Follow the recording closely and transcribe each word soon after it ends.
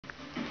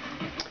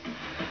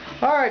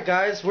Alright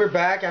guys, we're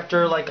back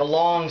after like a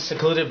long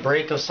secluded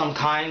break of some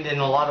kind,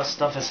 and a lot of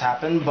stuff has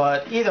happened,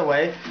 but either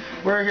way,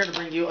 we're here to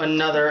bring you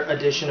another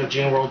edition of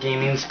Gene World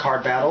Gaming's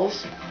Card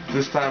Battles.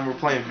 This time we're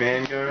playing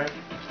Vanguard.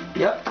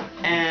 Yep.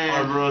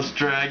 And Arboros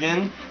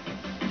Dragon.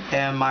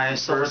 And my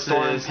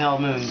Silverthorn Pale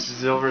Moons.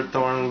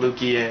 Silverthorn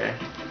Luquier.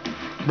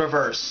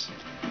 Reverse.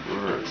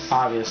 Reverse.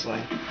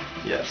 Obviously.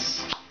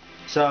 Yes.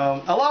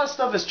 So, a lot of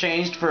stuff has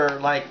changed for,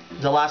 like,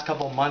 the last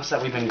couple of months that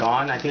we've been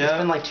gone. I think it's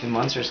been, like, 2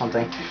 months or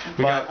something.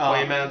 We got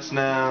playmats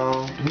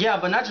now. Yeah,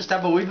 but not just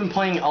that, but we've been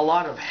playing a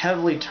lot of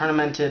heavily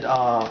tournamented,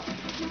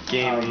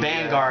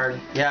 Vanguard.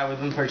 Yeah, we've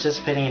been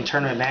participating in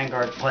Tournament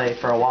Vanguard play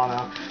for a while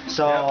now.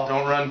 So,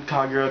 don't run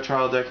Kagura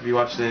Trial Deck if you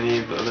watched any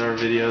of the other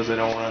videos. I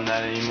don't run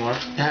that anymore.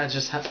 Yeah,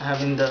 just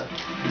having the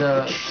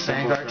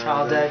Vanguard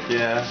Trial Deck.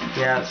 Yeah.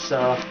 Yeah,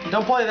 so,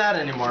 don't play that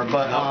anymore,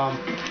 but,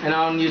 and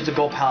I don't use the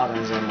Gold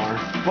Paladins anymore.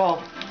 Well,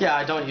 yeah,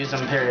 I don't use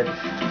them, period.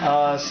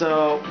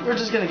 So we're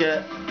just gonna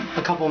get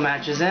a couple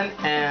matches in,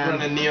 and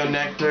run a Neo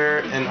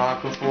Nectar and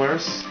Aqua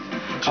Force.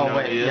 Oh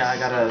wait, yeah, I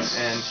gotta.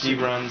 And he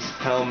runs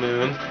Hell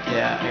Moon.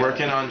 Yeah.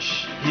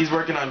 He's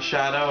working on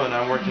Shadow, and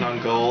I'm working on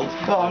Gold.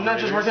 Well, I'm not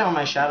just working on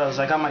my Shadows.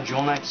 I got my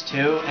Jewel Knights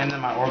too, and then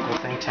my Oracle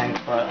Think Tank.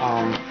 But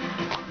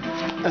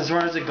as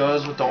far as it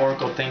goes with the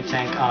Oracle Think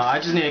Tank, I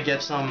just need to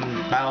get some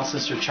Battle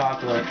Sister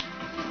Chocolate,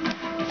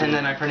 and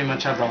then I pretty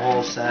much have the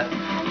whole set.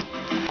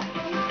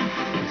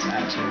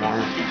 Add some more,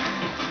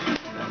 and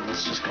then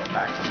let's just go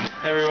back to them.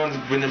 Everyone's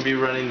gonna be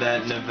running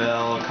that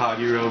Novell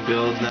Kaguro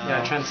build now.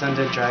 Yeah,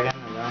 Transcended Dragon.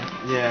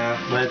 Yeah,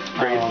 with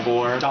grade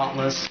 4.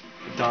 Dauntless.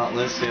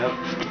 Yep.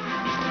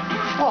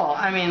 Well,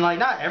 I mean, like,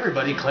 not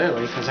everybody,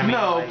 clearly, because I mean,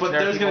 no, like, but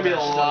there's gonna be a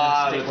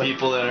lot of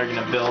people that are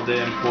gonna build it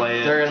and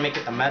play it. They're gonna make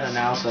it the meta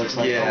now, so it's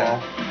like,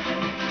 yeah.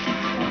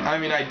 I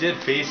mean, I did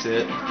face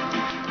it.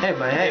 Hey,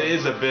 but hey, it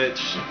is a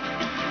bitch.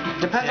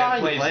 Depends on how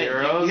you play it.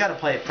 Zeros. You gotta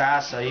play it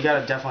fast, though. You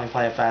gotta definitely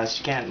play it fast.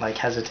 You can't, like,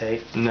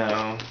 hesitate.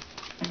 No.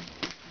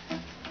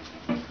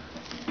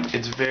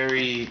 It's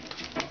very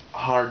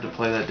hard to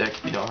play that deck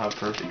if you don't have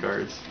perfect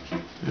guards.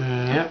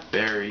 Yep.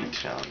 Very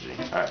challenging.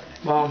 Alright.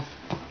 Well,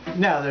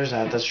 yeah, there's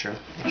that. That's true.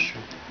 That's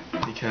true.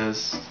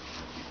 Because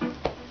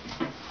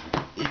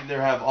you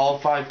either have all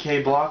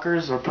 5k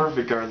blockers or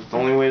perfect guards. It's the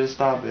only way to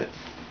stop it.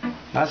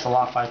 That's a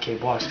lot of 5k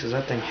blocks, because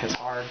that thing hits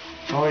hard.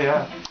 Oh,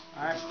 yeah.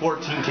 Alright.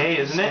 14k,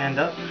 isn't it? Stand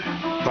up.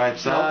 By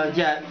itself?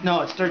 Yeah,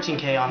 no, it's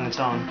 13k on its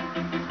own.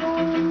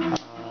 I'm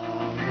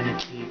gonna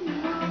keep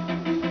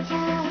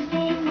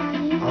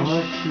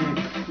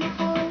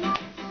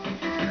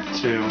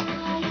 2.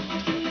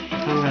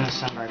 I'm gonna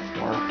send by 4.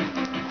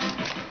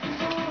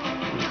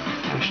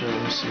 Actually,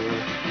 let me see. 4.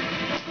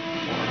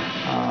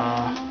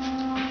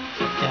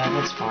 Yeah,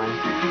 that's fine.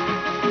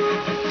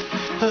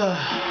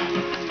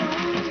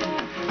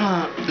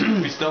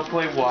 We still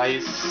play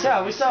Weiss.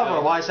 Yeah, we still have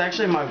our Weiss.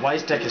 Actually, my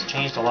Weiss deck has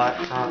changed a lot.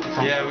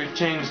 Yeah, we've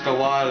changed a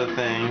lot of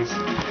things.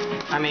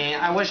 I mean,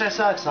 I wish I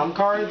still had some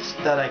cards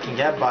that I can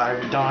get, but I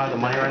don't have the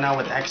money right now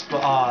with Expo,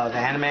 the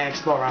Anime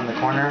Expo around the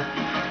corner.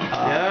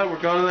 Yeah, we're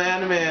going to the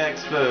Anime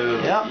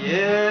Expo. Yep.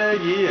 Yeah.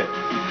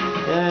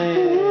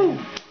 Yay.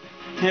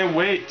 Can't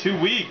wait. 2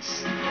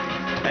 weeks.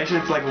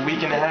 Actually, it's like a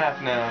week and a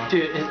half now.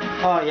 Dude,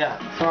 oh yeah,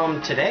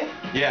 from today?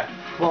 Yeah.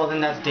 Well, then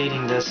that's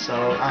dating this,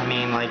 so, I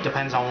mean, like,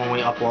 depends on when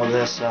we upload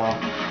this, so,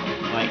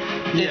 like,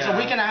 it's a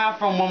week and a half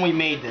from when we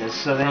made this,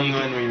 so then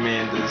when we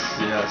made this,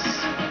 yes.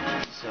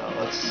 So,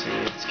 let's see,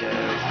 let's get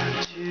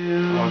 1,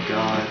 2... Oh,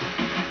 God.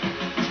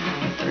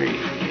 3...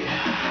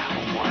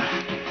 One more.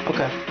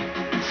 Okay.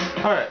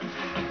 Alright.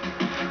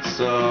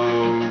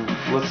 So,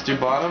 let's do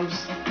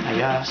bottoms? I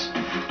guess.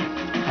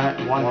 Alright,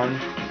 1.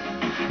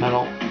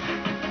 Middle.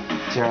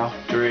 0.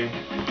 3.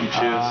 You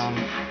choose.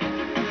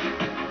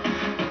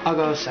 I'll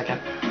go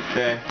second.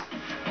 Okay.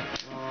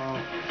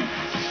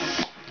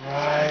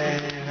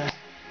 Right.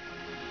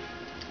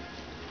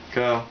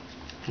 Go.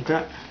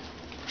 Okay.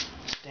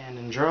 Stand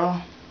and draw.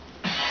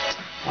 I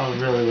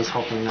really was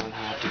hoping not to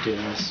have to do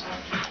this.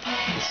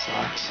 This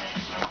sucks.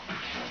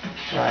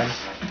 Ride.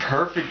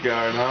 Perfect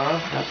guard, huh?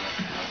 Yep.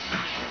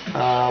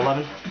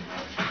 11.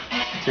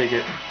 Take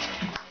it.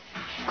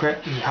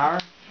 Crit and power.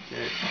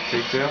 Okay.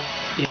 Take 2.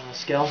 Even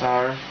skill.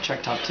 Power.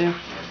 Check top 2.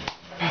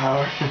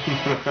 Power.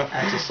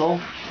 Axe of soul.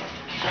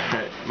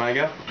 Alright, my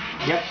go?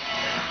 Yep.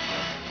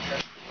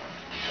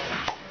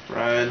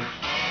 Ride.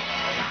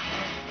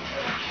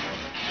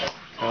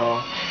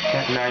 Oh.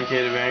 Okay. 9k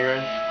to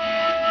Vanguard.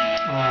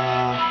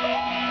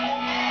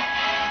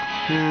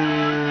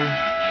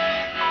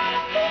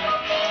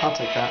 I'll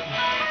take that.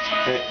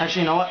 Hey.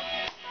 Actually, you know what?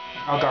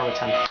 I'll guard with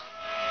 10.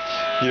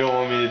 You don't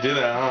want me to do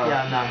that, huh?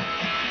 Yeah, no.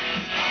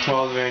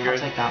 12 Vanguard.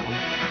 I'll take that one.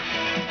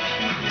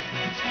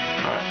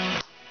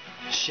 Alright.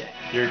 Shit.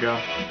 Here you go.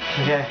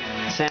 Okay.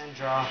 Sand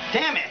draw.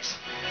 Damn it!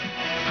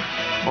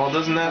 Well,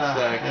 doesn't that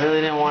stack? I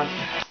really didn't want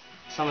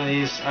some of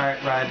these.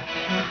 Alright, ride.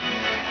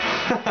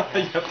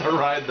 You have to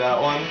ride that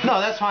one. No,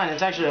 that's fine.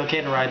 It's actually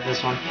okay to ride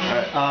this one.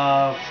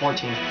 Alright.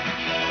 14.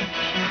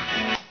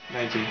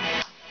 19.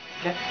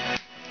 Okay.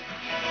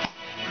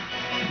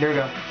 Here we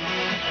go.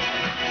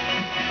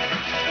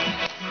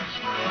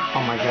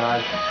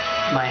 god.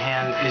 My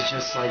hand is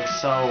just like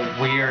so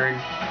weird.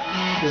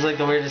 It's like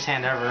the weirdest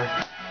hand ever.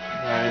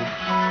 Alright.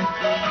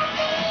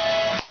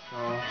 So,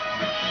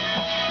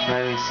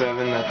 9 and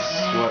 7,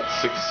 that's what,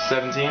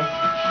 17?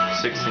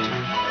 16.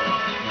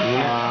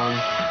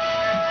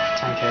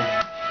 10k.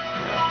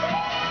 Yeah.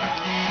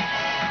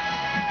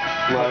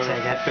 11,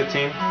 take it.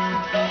 15.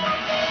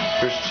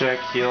 First check,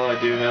 heal, I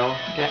do heal.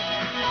 Okay.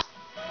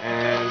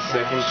 And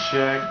second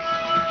check,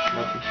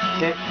 nothing.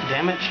 Okay,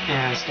 damage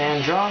and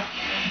stand draw.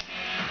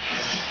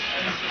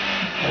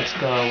 Let's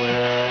go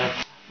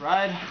with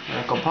ride,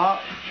 miracle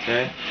pop.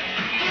 Okay.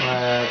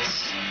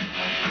 Let's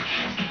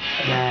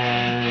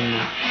then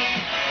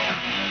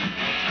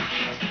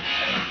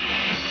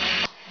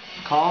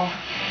call.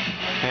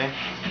 Okay.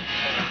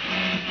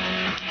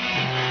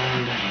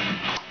 And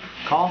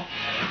call.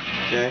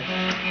 Okay.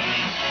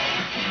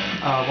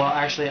 Well,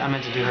 actually, I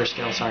meant to do her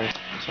skill, sorry.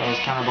 So I was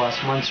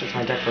counterblast 1, switch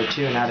my deck for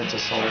 2, and add it to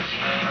soul.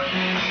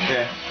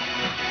 Okay.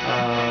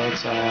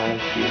 Let's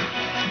heal.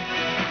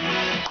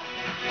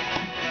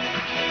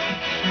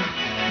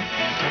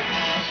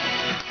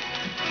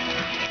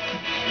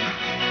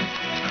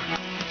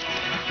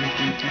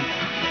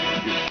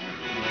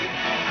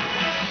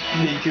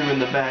 Niku in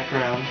the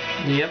background.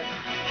 Yep.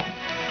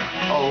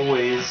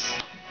 Always.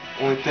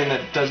 Only thing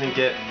that doesn't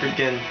get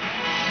freaking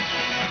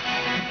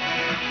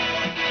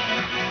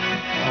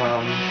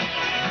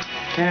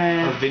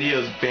Okay. our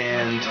video's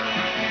banned.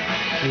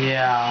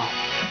 Yeah.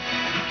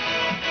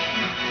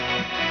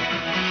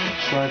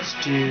 So let's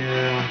do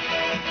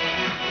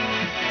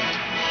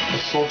the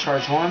soul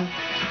charge 1.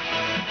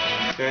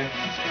 Okay.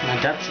 My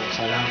depth's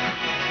upside down.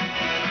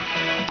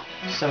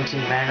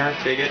 17 Vanguard.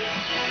 Take it.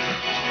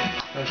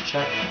 First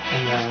check,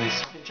 and then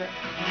second check.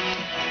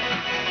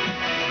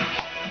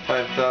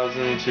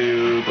 5,000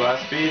 to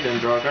glass speed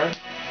and draw a card.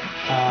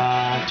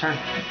 Turn.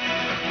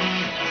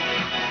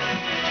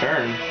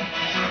 Turn.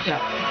 Yeah.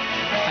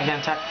 Again,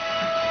 attack.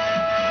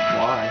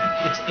 Why?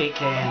 It's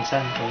 8k and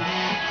 7k.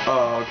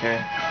 Oh, okay.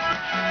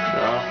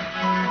 Draw.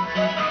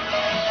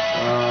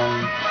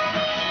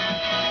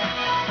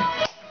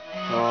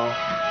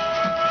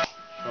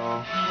 Call.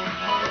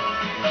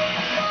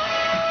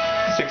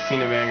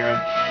 16 of Vanguard.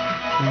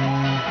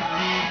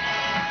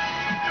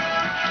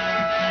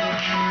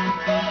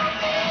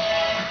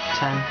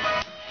 10.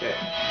 Okay.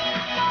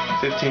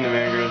 15 of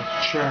Vanguard.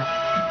 Sure.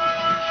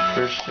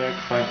 First check,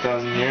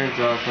 5,000 here,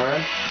 draw a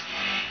card.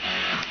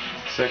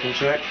 Second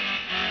check.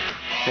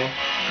 Okay.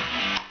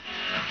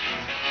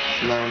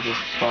 9 plus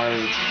 5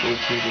 is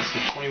 14 plus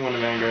 21 of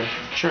Vanguard.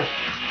 Sure.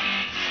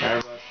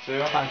 Arboros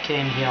 2. 5k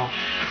and heal.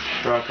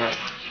 Draw a card.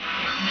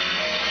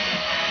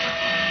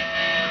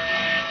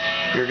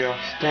 Here we go.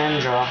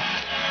 Stand draw.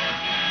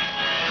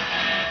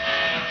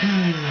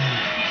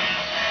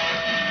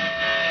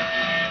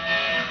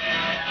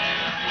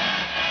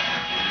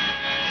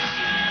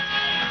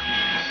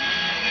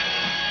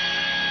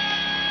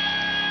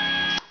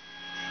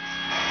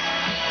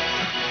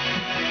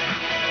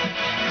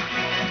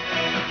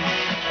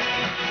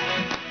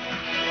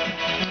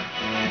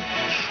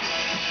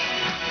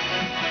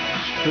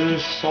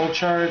 Boost, soul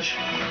charge,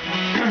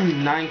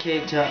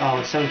 9k to,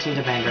 17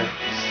 to Vanguard.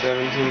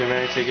 17 to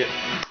Vanguard, take it.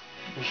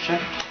 First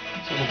check,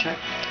 second check.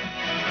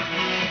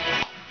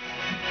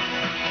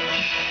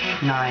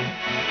 9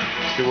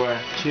 To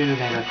where? to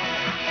Vanguard.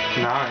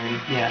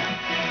 9. Yeah.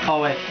 Oh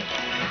wait,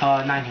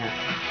 9 here.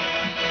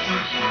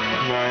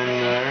 9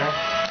 there.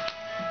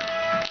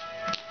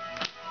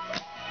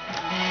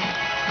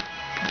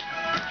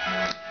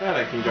 That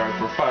I can guard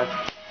for 5.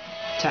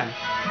 10.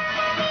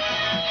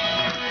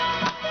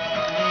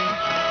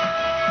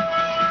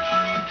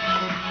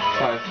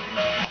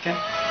 Okay,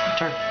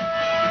 turn.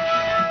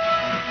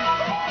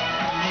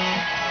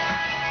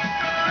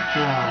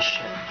 Oh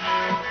shit.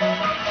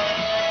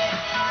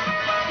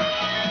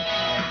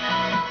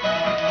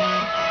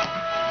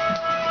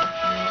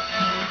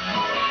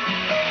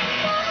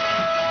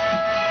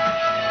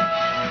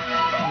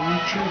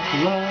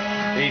 Love.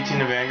 18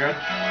 to Vanguard.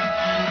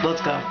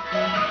 Let's go.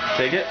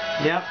 Take it.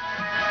 Yep.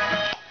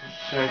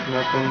 Check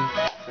nothing.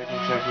 Second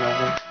check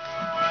nothing.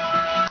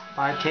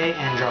 5k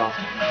and draw.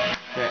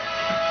 Okay.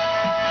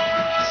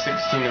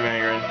 16 to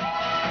Vanguard.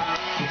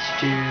 Let's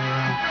do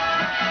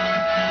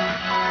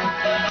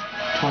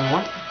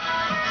 21.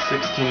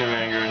 16 to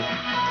Vanguard.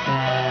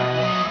 And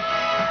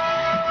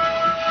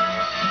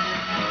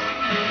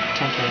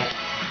 10k.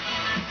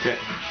 Okay.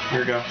 Here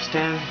we go.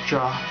 Stand,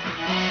 draw.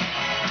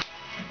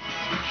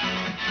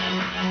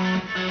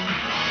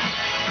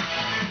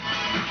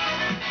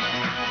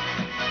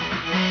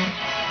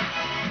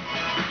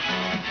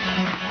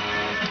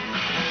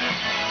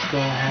 Let's go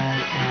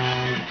ahead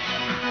and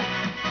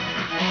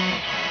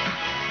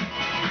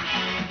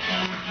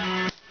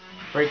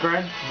break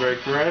red.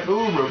 Break red.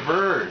 Ooh,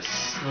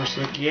 reverse. Reverse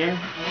Luquier.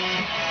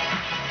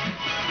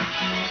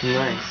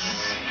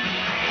 Nice.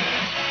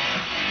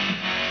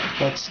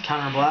 Let's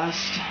counter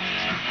blast.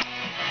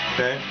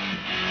 Okay.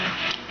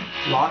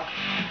 Lock.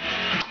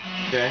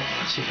 Okay.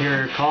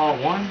 Superior call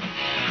 1.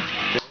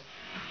 Okay.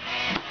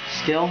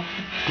 Skill,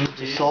 move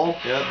to soul.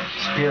 Yep.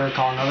 Spirit,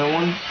 call another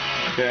one.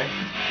 Okay.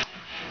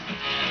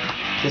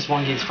 This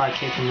one gains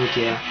 5k from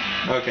Luquier.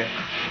 Okay.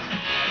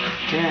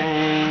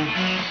 Okay.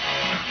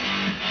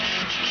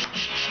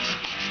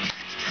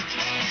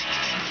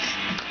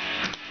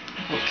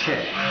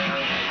 Okay.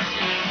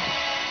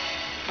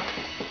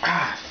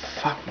 Ah,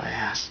 fuck my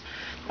ass.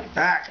 My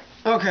back.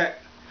 Okay.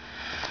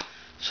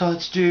 So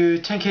let's do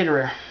 10k to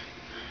rear.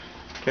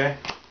 Okay.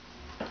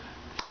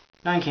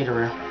 9k to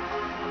rear.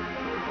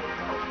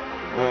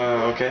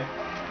 Okay.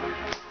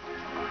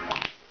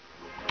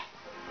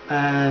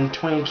 And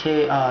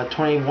 20k,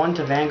 21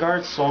 to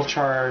Vanguard, soul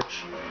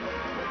charge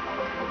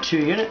 2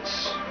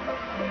 units.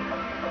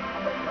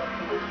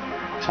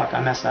 Fuck,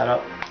 I messed that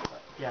up.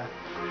 But yeah,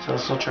 so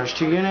soul charge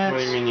 2 units. What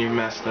do you mean you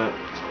messed up?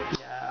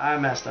 Yeah, I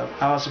messed up.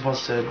 I was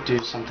supposed to do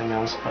something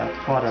else, but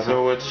whatever.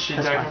 So what is she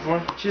attacking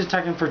for? She's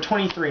attacking for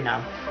 23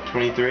 now.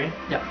 23?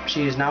 Yep,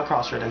 she is now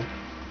cross-ridden.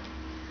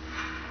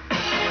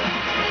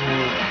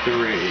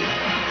 23.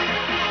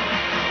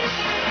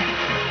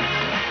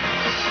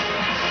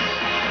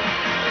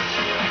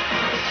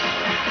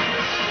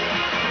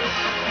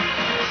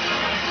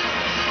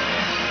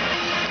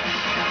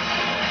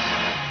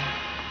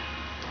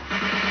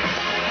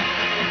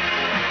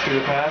 To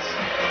the pass. Oh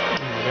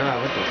my god,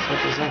 what the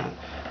fuck is that?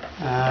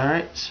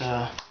 Alright,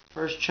 so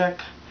first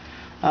check.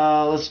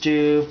 Let's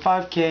do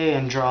 5k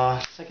and draw.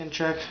 Second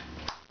check.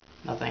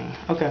 Nothing.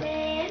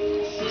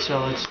 Okay.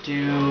 So let's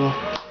do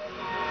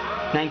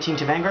 19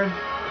 to Vanguard.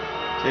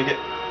 Take it.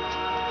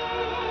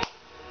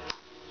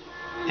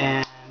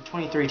 And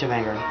 23 to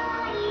Vanguard.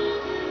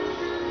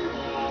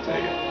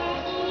 Take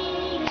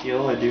it.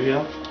 Heal, I do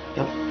heal.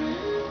 Yep.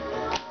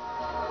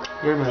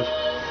 Your move.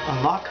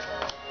 Unlock.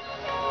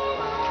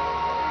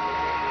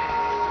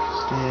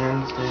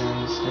 Stand.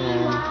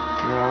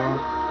 Draw.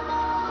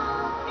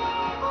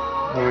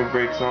 Then it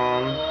breaks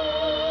on.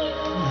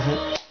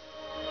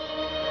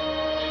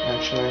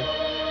 Actually,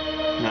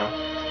 no.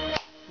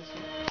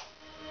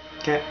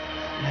 Okay.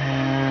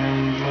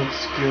 And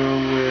let's go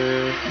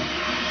with...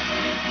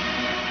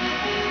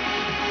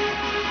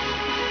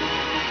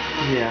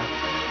 Yeah.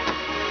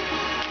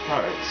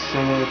 Alright, so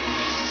it's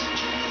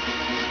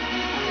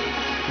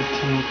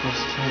 15 plus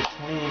 10,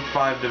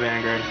 25 to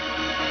Vanguard.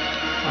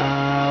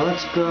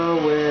 Let's go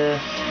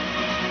with...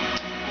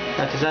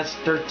 Yeah, because that's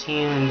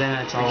 13 and then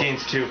it's all... It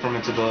gains 2 from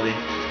its ability.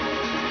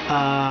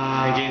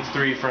 It gains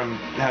 3 from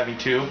having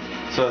 2.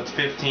 So it's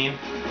 15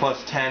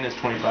 plus 10 is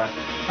 25.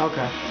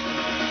 Okay.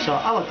 So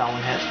I'll let that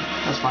one hit.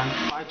 That's fine.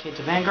 5k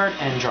to Vanguard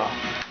and draw.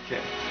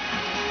 Okay.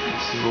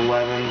 This is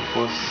 11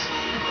 plus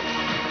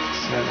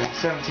 7.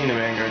 17 to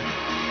Vanguard.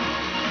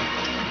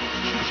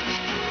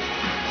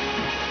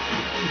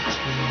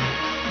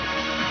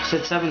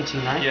 Said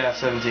 17, right? Yeah,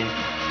 17.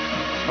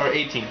 Or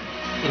 18.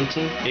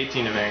 18?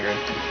 18 to Vanguard.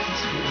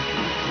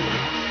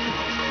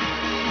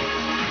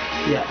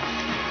 Yeah.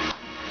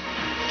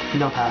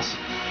 No pass.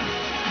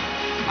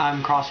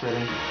 I'm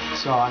cross-ridden,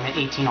 so I'm at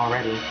 18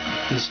 already.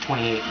 He's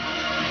 28.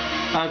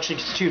 Actually,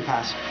 it's 2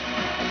 pass.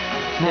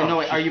 No,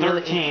 wait, are you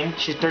 13. Really?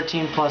 She's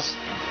 13 plus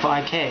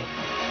 5k.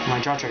 My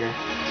draw trigger.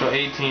 So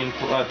 18,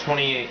 28.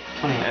 28.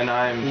 And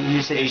I'm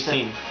You said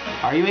 18.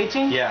 Are you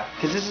 18? Yeah.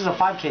 Because this is a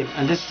 5k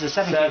and this is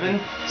a 7k. 7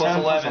 plus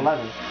 11.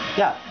 11.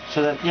 Yeah,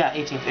 so that, yeah,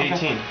 18. Okay.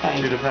 18.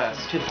 Yeah, 2 to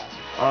pass. 2 to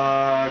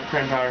pass.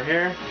 Crane power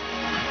here.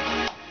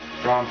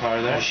 Draw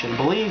power there. I shouldn't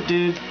believe,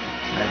 dude.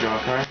 I draw a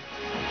card.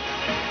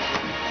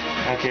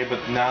 Okay, but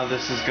now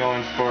this is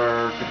going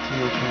for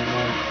 15,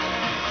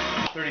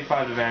 21,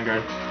 35 to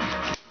Vanguard.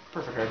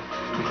 Perfect card.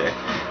 Okay.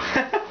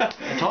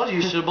 I told you,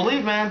 you should have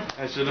believed, man.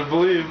 I should have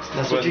believed.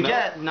 That's what you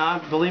get,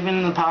 not believing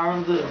in the power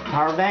of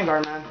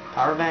Vanguard, man.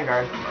 Power of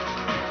Vanguard.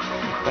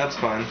 That's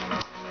fun.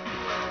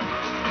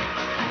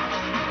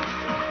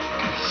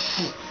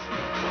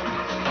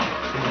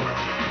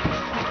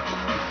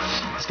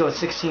 Let's go with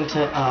 16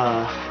 to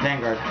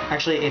Vanguard.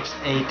 Actually, it's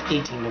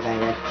 18 to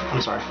Vanguard.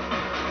 I'm sorry.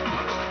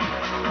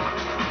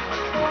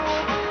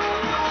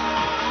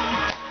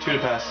 2 to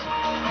pass.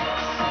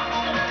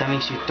 That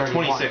makes you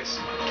 31. 26.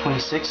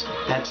 26.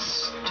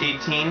 That's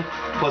 18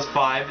 plus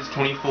 5 is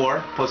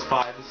 24. Plus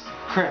 5 is...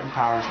 crit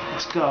power.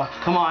 Let's go.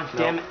 Come on. Nope.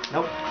 Damn it.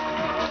 Nope.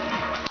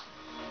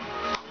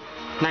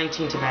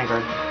 19 to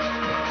Vanguard.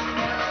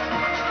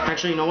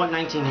 Actually, you know what?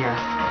 19 here.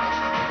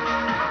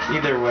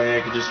 Either way,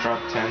 I could just drop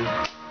 10.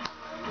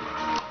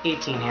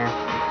 18 here.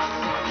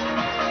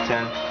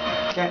 10.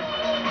 Okay.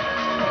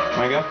 Can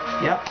I go?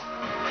 Yep.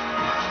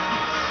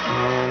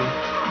 And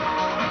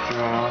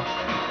draw.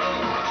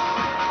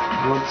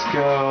 Let's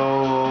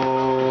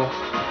go...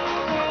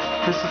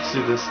 First, let's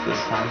do this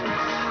time.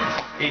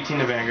 18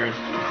 to Vanguard.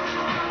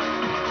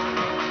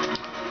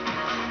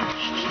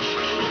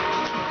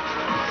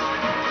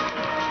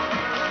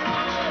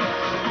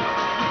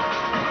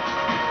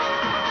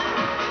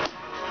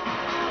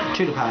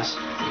 Two to pass.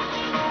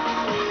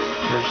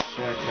 First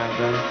check,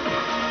 nothing.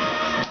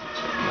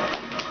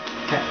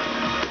 Okay.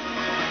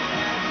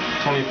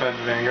 25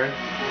 to Vanguard.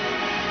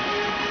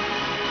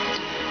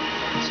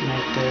 Let's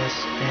make this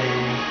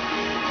a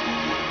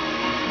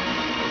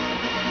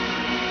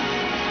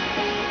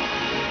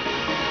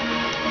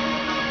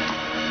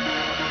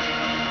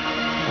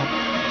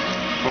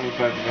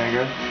CardFight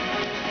Vanguard.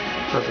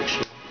 Perfect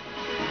shoot.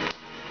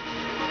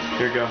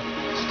 Here you go.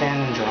 Stand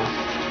and draw.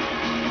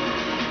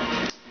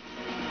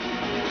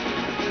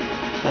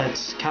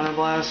 That's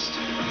counterblast.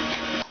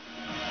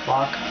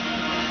 Block.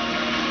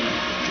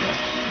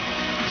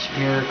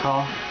 Superior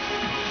call.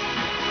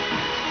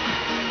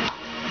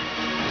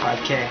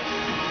 5K.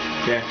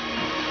 Okay.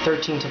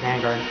 13 to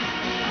Vanguard.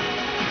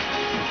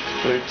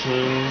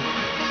 13.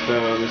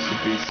 So this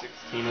would be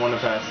 16. One to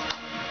pass.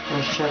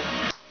 First check.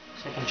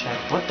 Second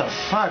check. What the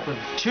fuck? With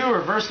 2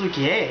 reverse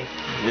Luquier.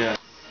 Yes.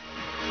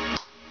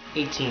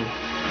 18.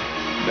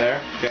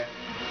 There? Okay.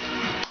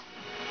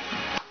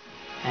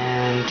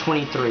 And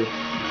 23.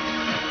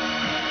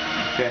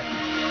 Okay.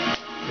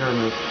 Your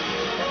move.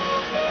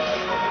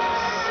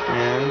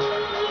 And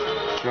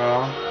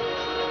draw.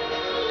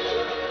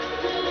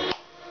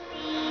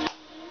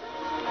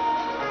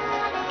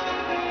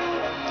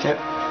 Okay.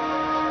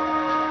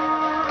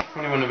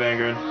 21 to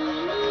Vanguard.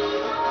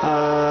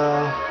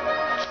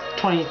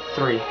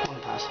 23. One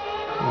to pass.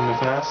 One to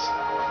pass.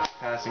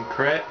 Pass and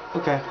crit.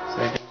 Okay.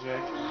 Second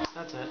check.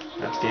 That's it.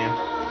 That's game.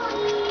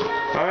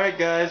 Alright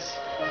guys.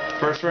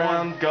 First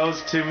round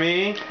goes to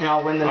me. And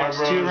I'll win the next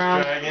Arboros 2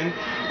 rounds. Dragon.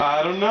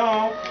 I don't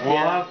know. We'll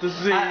have to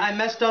see. I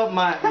messed up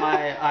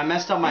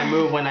my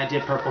move when I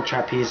did purple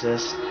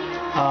trapezes.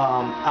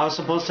 I was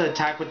supposed to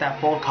attack with that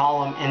full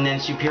column and then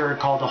superior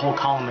call the whole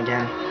column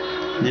again.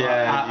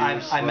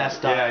 Yeah, I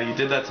messed up. Yeah, you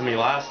did that to me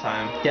last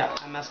time. Yeah,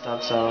 I messed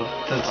up. So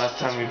last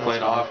time we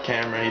played off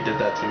camera, he did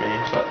that to me.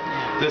 But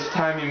this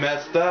time he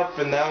messed up,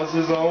 and that was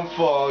his own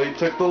fault. He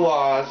took the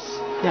loss.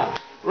 Yeah.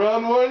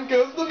 Round 1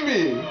 goes to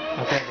me.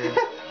 Okay, dude.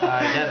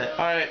 I get it.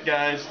 Alright,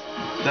 guys.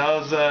 That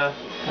was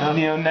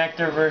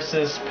Nectar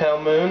versus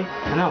Pale Moon.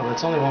 I know, but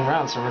it's only 1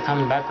 round, so we're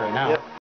coming back right now. Yep.